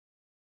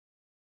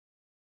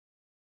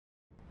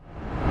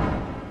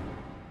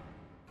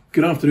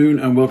Good afternoon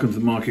and welcome to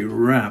the market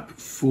wrap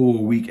for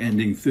week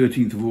ending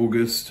 13th of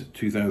August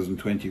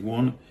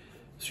 2021.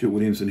 Stuart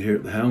Williamson here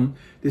at the helm.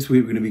 This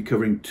week we're going to be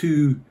covering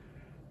two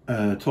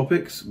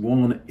topics.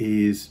 One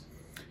is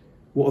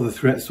what are the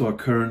threats to our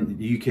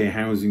current UK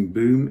housing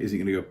boom? Is it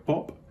going to go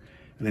pop?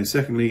 And then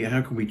secondly,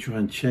 how can we try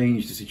and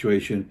change the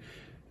situation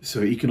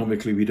so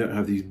economically we don't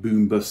have these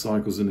boom bust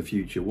cycles in the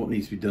future? What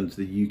needs to be done to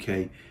the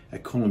UK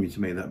economy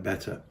to make that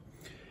better?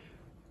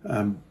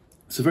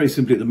 So very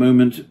simply at the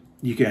moment,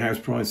 UK house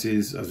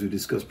prices, as we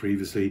discussed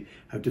previously,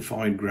 have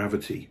defied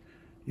gravity.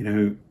 You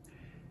know,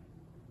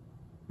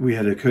 we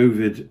had a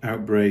COVID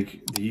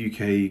outbreak, the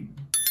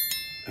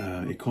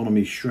UK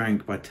economy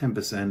shrank by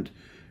 10%,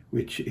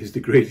 which is the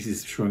greatest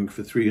it's shrunk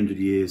for 300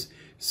 years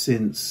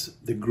since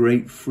the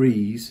Great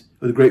Freeze,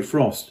 or the Great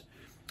Frost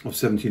of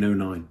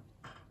 1709.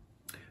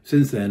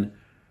 Since then,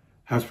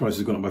 house prices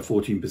have gone up by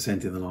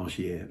 14% in the last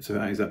year. So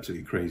that is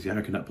absolutely crazy.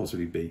 How can that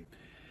possibly be?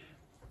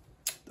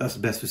 That's the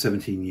best for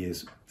 17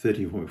 years,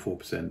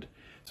 13.4%.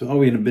 So are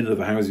we in a bit of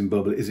a housing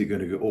bubble? Is it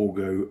going to all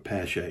go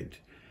pear-shaped?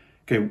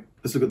 Okay,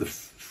 let's look at the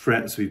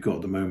threats we've got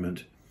at the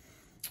moment.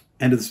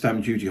 End of the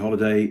stamp duty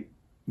holiday.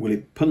 Will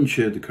it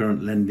puncture the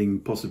current lending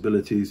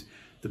possibilities,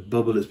 the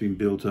bubble that's been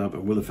built up,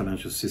 and will the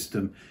financial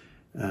system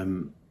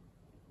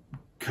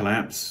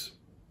collapse,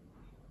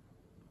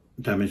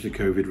 damage the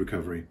COVID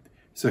recovery?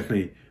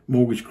 Secondly,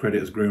 mortgage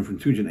credit has grown from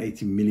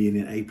 280 million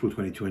in April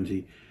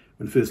 2020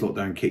 when the first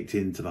lockdown kicked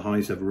in to the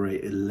highest ever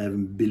rate,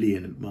 11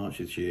 billion in March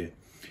this year.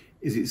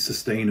 Is it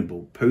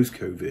sustainable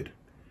post-COVID?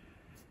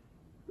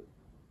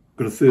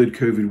 Got a third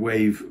COVID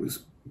wave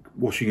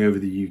washing over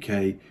the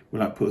UK. Will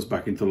that put us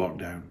back into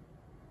lockdown?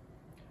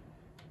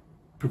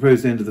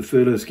 Proposed end of the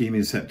furlough scheme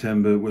in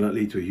September. Will that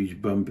lead to a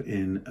huge bump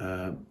in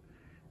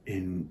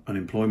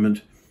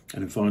unemployment?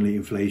 And then finally,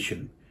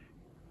 inflation.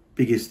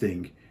 Biggest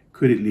thing,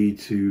 could it lead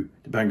to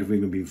the Bank of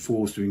England being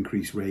forced to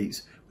increase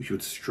rates, which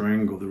would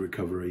strangle the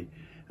recovery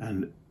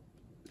and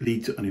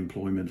lead to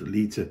unemployment,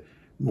 lead to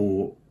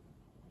more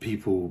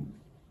people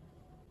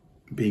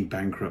being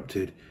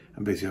bankrupted,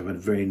 and basically have a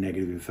very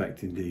negative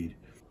effect indeed.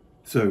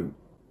 So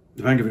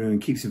the Bank of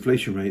England keeps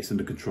inflation rates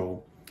under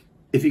control.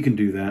 If it can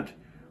do that,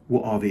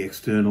 what are the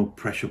external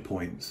pressure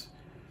points,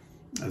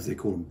 as they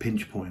call them,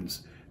 pinch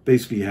points?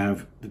 Basically you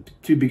have the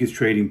two biggest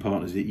trading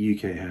partners that the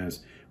UK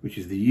has, which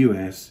is the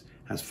US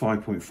has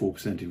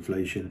 5.4%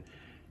 inflation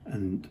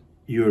and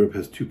Europe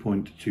has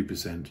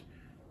 2.2%.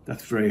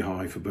 That's very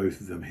high for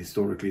both of them.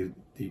 Historically,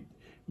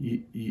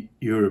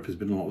 Europe has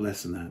been a lot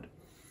less than that.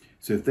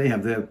 So if they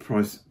have their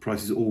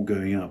prices all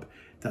going up,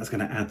 that's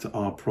going to add to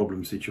our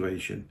problem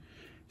situation.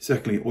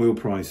 Secondly, oil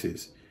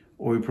prices.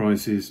 Oil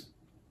prices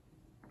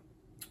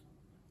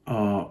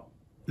are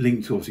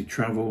linked to obviously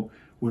travel.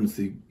 Once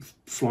the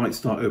flights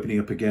start opening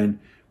up again,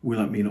 will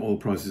that mean oil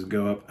prices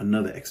go up?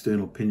 Another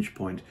external pinch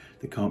point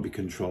that can't be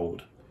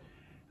controlled.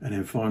 And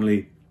then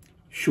finally,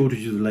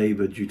 shortage of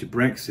labour due to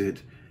Brexit.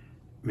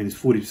 I mean, it's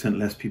 40%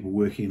 less people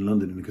working in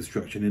London in the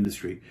construction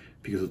industry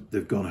because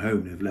they've gone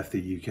home, they've left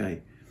the UK.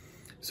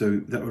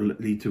 So that will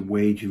lead to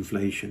wage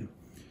inflation.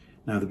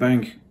 Now, the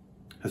bank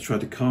has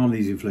tried to calm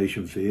these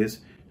inflation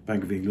fears, the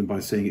Bank of England, by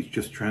saying it's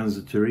just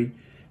transitory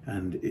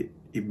and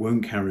it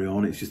won't carry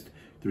on. It's just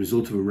the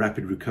result of a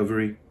rapid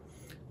recovery.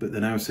 But they're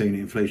now saying that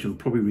inflation will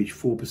probably reach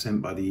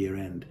 4% by the year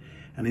end.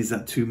 And is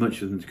that too much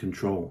for them to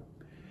control?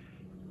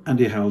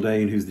 Andy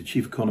Haldane, who's the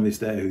chief economist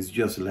there, who's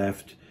just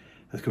left,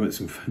 has come up with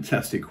some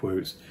fantastic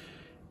quotes.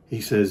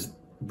 He says,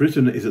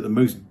 Britain is at the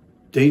most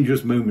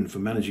dangerous moment for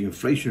managing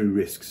inflationary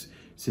risks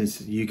since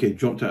the UK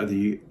dropped out of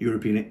the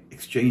European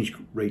exchange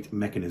rate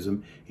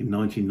mechanism in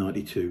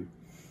 1992.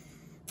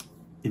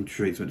 Interest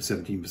rates went to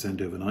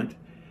 17% overnight.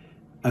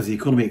 As the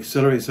economy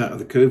accelerates out of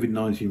the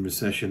COVID-19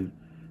 recession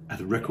at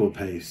a record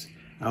pace,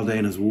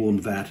 Haldane has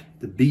warned that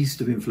the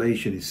beast of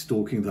inflation is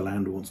stalking the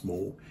land once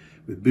more,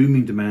 with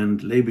booming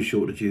demand, labour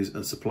shortages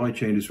and supply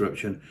chain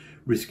disruption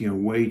risking a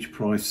wage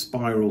price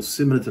spiral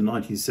similar to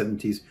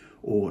 1970s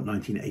or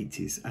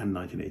 1980s and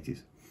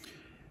 1980s.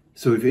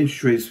 So if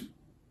interest rates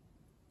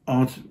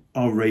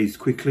are raised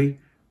quickly,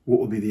 what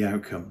will be the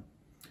outcome?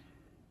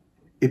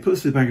 It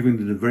puts the Bank of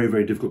England in a very,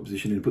 very difficult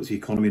position, and it puts the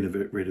economy in a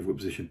very, very difficult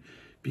position,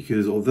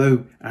 because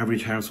although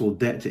average household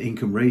debt to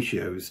income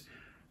ratios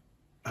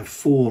have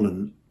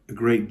fallen a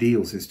great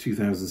deal since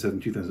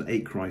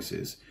 2007-2008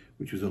 crisis,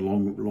 which was a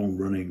long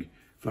running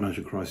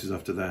financial crisis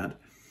after that,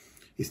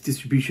 its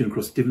distribution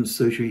across different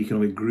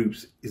socio-economic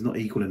groups is not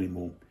equal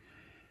anymore.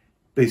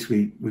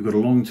 Basically, we've got a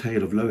long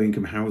tail of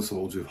low-income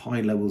households with high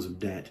levels of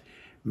debt,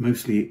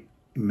 mostly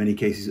in many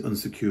cases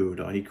unsecured,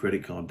 i.e.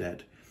 credit card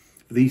debt.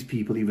 For these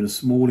people, even a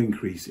small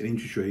increase in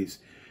interest rates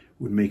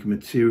would make a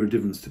material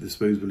difference to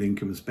disposable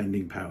income and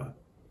spending power.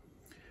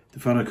 The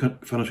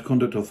Financial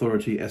Conduct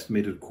Authority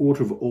estimated a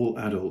quarter of all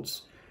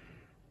adults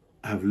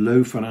have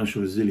low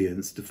financial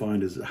resilience,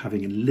 defined as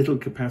having a little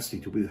capacity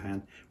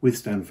to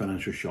withstand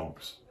financial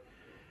shocks.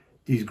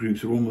 These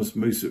groups are almost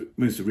most at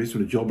risk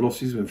from the job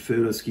losses when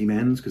furlough scheme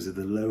ends, because of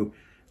the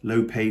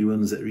low paid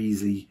ones that are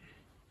easily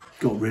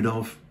got rid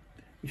of,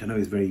 which I know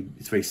is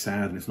very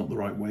sad and it's not the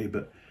right way,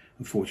 but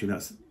unfortunately,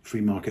 that's free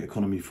market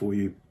economy for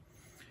you.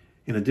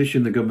 In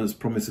addition, the government's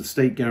promise of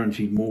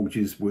state-guaranteed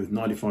mortgages worth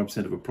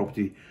 95% of a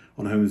property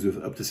on homes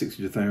with up to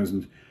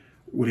 62,000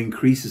 will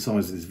increase the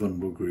size of this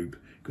vulnerable group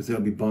because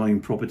they'll be buying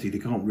property they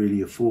can't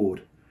really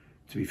afford,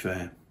 to be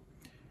fair.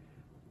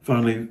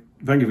 Finally,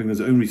 Bank of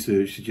England's own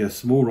research suggests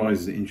small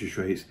rises in interest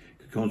rates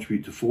could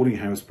contribute to falling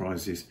house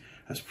prices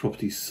as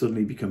property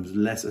suddenly becomes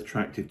less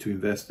attractive to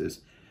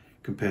investors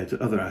compared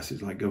to other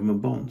assets like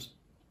government bonds.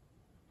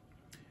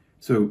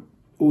 So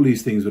all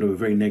these things would have a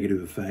very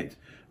negative effect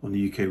on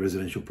the UK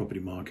residential property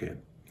market.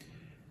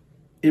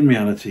 In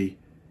reality,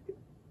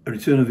 a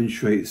return of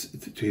interest rates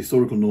to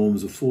historical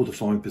norms of 4 to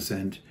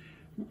 5%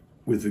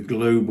 with the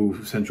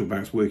global central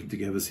banks working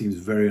together seems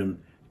very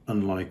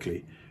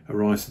unlikely. A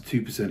rise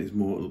to 2% is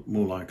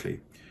more likely.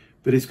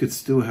 But this could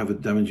still have a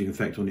damaging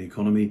effect on the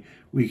economy,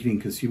 weakening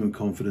consumer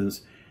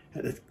confidence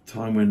at a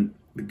time when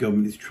the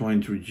government is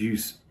trying to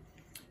reduce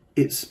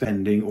its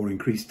spending or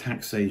increase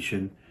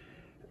taxation,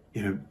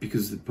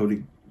 because the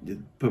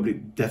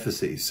public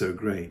deficit is so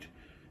great.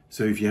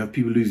 So if you have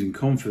people losing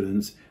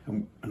confidence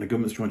and the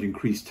government's trying to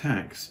increase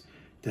tax,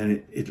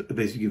 then it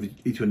basically gives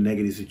you to a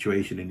negative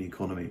situation in the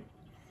economy.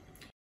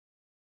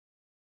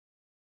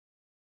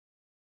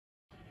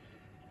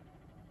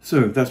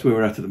 So that's where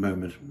we're at the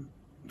moment.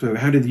 So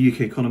how did the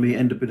UK economy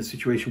end up in a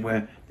situation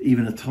where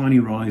even a tiny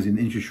rise in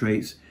interest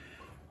rates,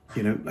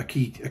 a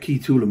key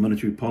tool of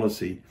monetary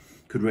policy,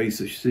 could raise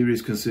such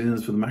serious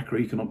concerns for the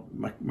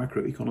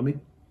macroeconomy?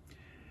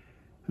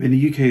 I mean,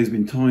 the UK has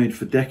been tied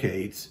for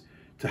decades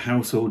to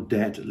household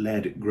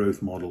debt-led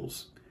growth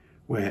models,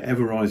 where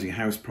ever-rising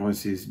house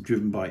prices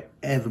driven by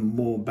ever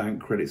more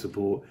bank credit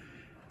support,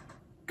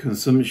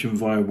 consumption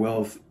via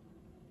wealth,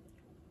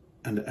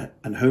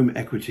 and home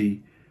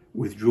equity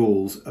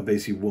withdrawals are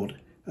basically what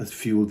has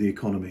fueled the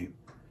economy.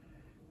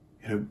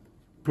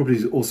 Property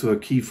is also a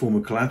key form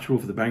of collateral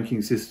for the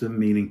banking system,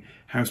 meaning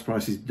house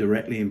prices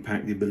directly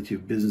impact the ability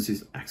of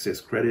businesses to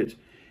access credit.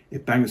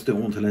 If banks don't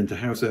want to lend to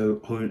house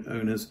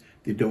owners,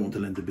 they don't want to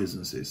lend to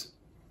businesses.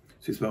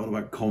 So it's all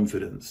about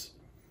confidence.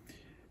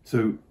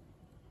 So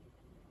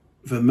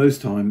for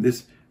most time,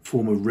 this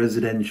form of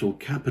residential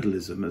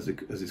capitalism, as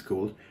it's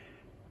called,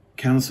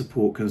 can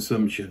support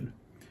consumption,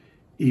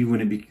 even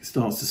when it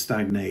starts to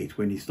stagnate,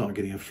 when you start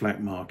getting a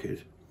flat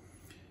market.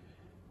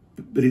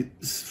 But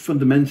it's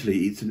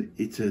fundamentally,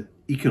 it's an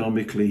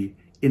economically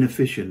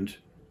inefficient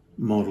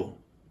model.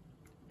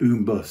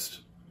 Boom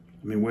bust.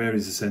 I mean, where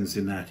is the sense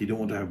in that? You don't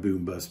want to have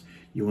boom bust.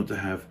 You want to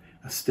have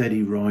a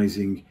steady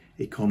rising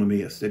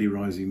economy, a steady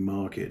rising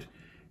market.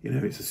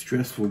 It's a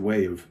stressful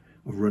way of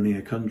running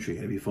a country.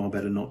 It'd be far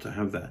better not to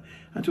have that.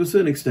 And to a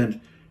certain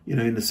extent,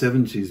 in the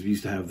 70s, we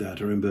used to have that.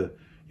 I remember,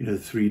 the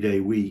 3-day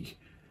week.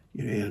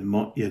 You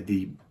had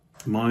the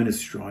miners'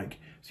 strike.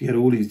 So you had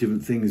all these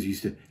different things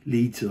used to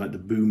lead to like the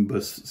boom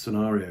bust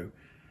scenario.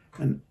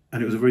 And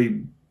it was a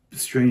very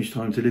strange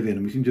time to live in.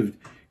 And we seem to have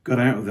got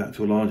out of that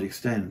to a large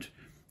extent.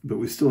 But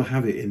we still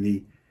have it in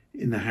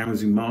the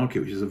housing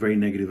market, which is a very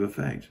negative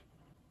effect.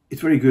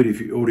 It's very good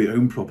if you already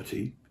own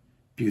property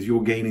because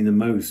you're gaining the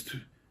most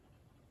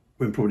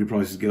when property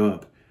prices go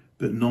up.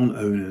 But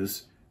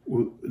non-house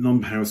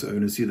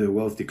owners see their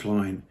wealth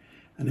decline,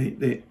 and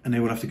they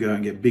will have to go out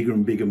and get bigger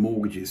and bigger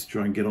mortgages to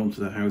try and get onto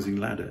the housing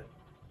ladder.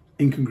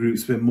 Income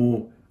groups spend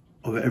more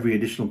of every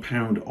additional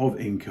pound of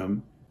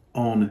income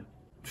on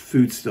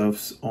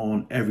foodstuffs,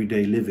 on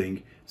everyday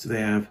living. So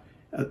they have,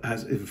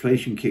 as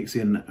inflation kicks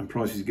in and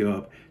prices go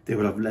up, they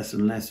will have less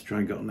and less to try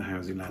and get on the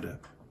housing ladder.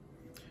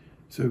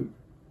 So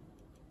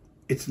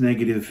it's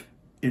negative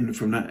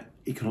from that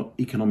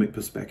economic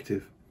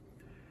perspective.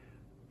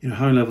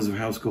 High levels of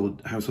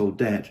household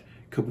debt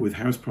coupled with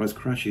house price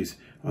crashes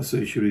are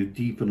associated with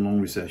deep and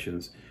long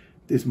recessions.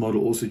 This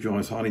model also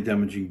drives highly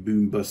damaging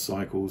boom-bust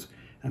cycles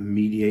and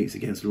mediates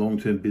against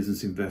long-term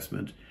business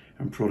investment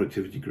and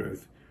productivity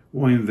growth.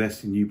 Why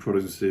invest in new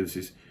products and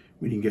services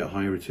when you can get a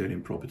higher return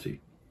in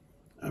property?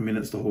 I mean,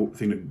 that's the whole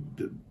thing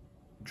that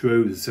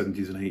drove the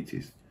 70s and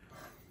 80s.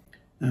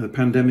 Now, the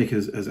pandemic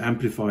has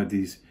amplified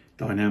these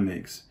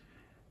dynamics,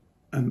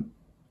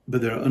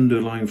 but there are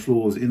underlying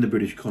flaws in the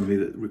British economy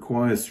that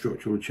requires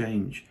structural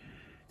change.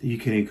 The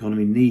UK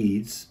economy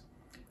needs,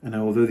 and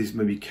although this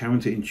may be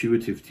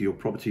counterintuitive to your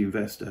property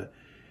investor,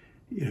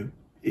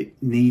 it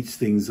needs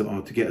things that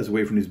are to get us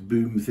away from this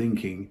boom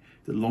thinking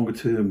that longer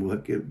term will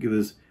give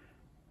us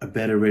a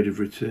better rate of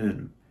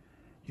return.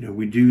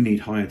 We do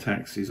need higher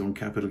taxes on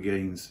capital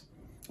gains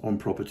on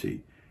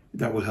property.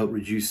 That will help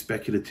reduce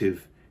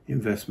speculative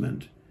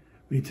investment.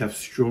 We need to have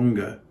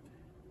stronger,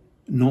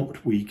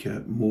 not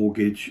weaker,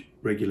 mortgage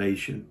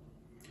regulation.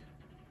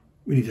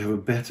 We need to have a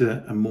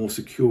better and more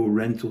secure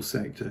rental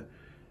sector.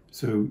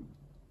 So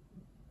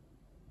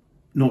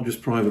not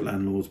just private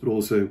landlords, but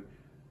also,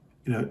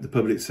 the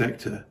public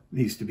sector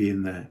needs to be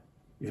in there.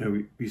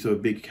 We saw a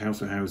big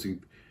council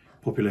housing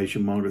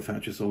population. Margaret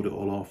Thatcher sold it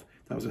all off.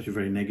 That was actually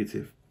very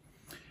negative.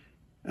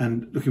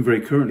 And looking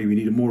very currently, we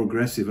need a more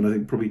aggressive, and I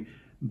think probably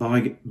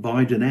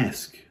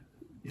Biden-esque,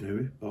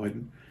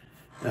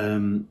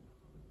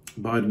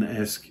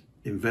 Biden-esque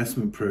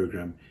investment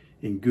program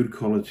in good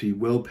quality,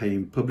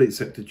 well-paying public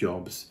sector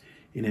jobs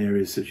in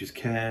areas such as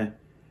care,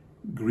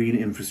 green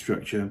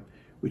infrastructure,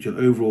 which will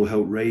overall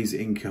help raise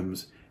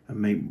incomes and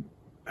make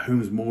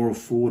homes more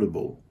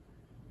affordable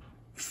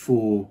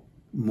for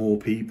more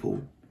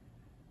people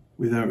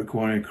without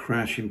requiring a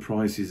crash in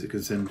prices that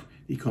can send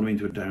the economy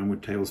into a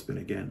downward tailspin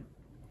again.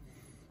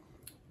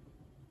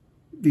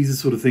 These are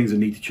sort of things that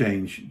need to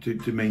change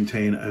to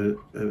maintain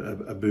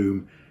a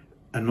boom,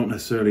 and not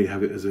necessarily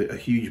have it as a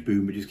huge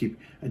boom, but just keep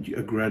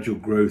a gradual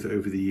growth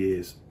over the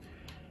years.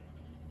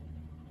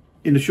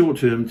 In the short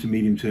term to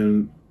medium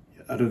term,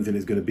 I don't think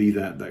there's going to be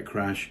that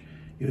crash.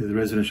 The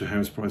residential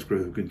house price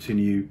growth will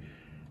continue,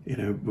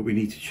 but we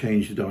need to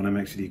change the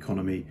dynamics of the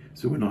economy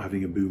so we're not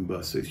having a boom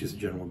bust, so it's just a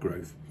general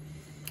growth.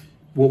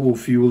 What will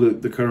fuel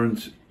the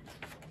current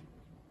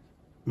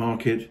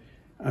market?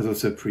 As I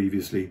said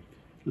previously,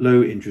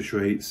 low interest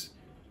rates.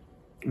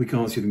 We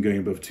can't see them going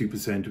above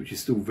 2%, which is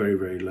still very,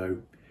 very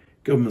low.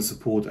 Government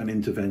support and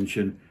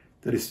intervention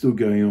that is still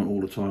going on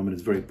all the time and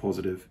is very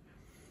positive.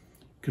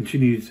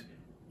 Continued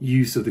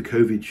use of the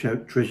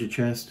COVID treasure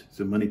chest,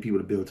 so money people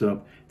have built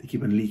up, they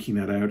keep on leaking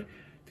that out.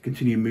 To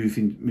continue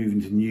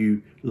moving to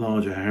new,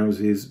 larger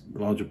houses,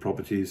 larger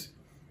properties.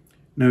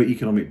 No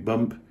economic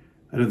bump.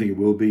 I don't think it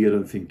will be. I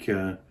don't think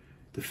the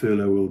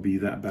furlough will be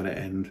that bad at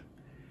end.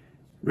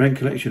 Rent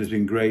collection has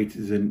been great,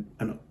 as in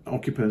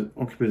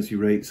occupancy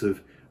rates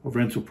of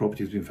rental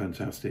property has been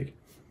fantastic.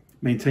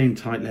 Maintain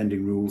tight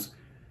lending rules,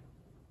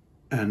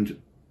 and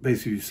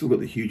basically we've still got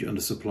the huge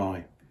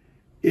undersupply.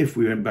 If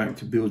we went back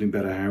to building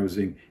better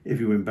housing, if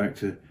we went back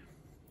to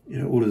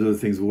all of the other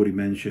things I've already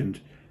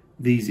mentioned,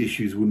 these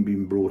issues wouldn't be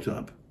brought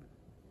up.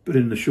 But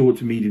in the short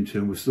to medium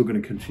term, we're still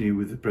going to continue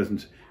with the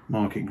present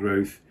market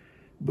growth,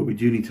 but we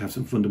do need to have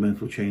some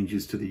fundamental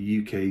changes to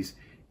the UK's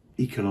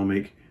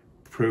economic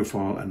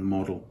profile and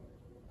model.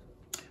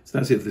 So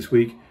that's it for this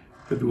week.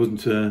 Hope it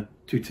wasn't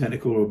too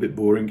technical or a bit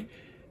boring.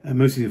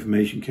 Most of the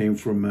information came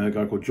from a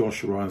guy called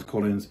Josh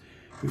Ryans-Collins,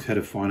 who's Head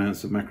of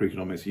Finance and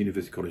Macroeconomics at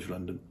University College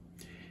London.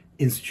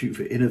 Institute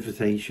for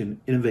Innovation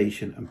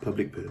and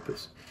Public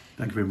Purpose.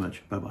 Thank you very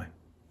much. Bye-bye.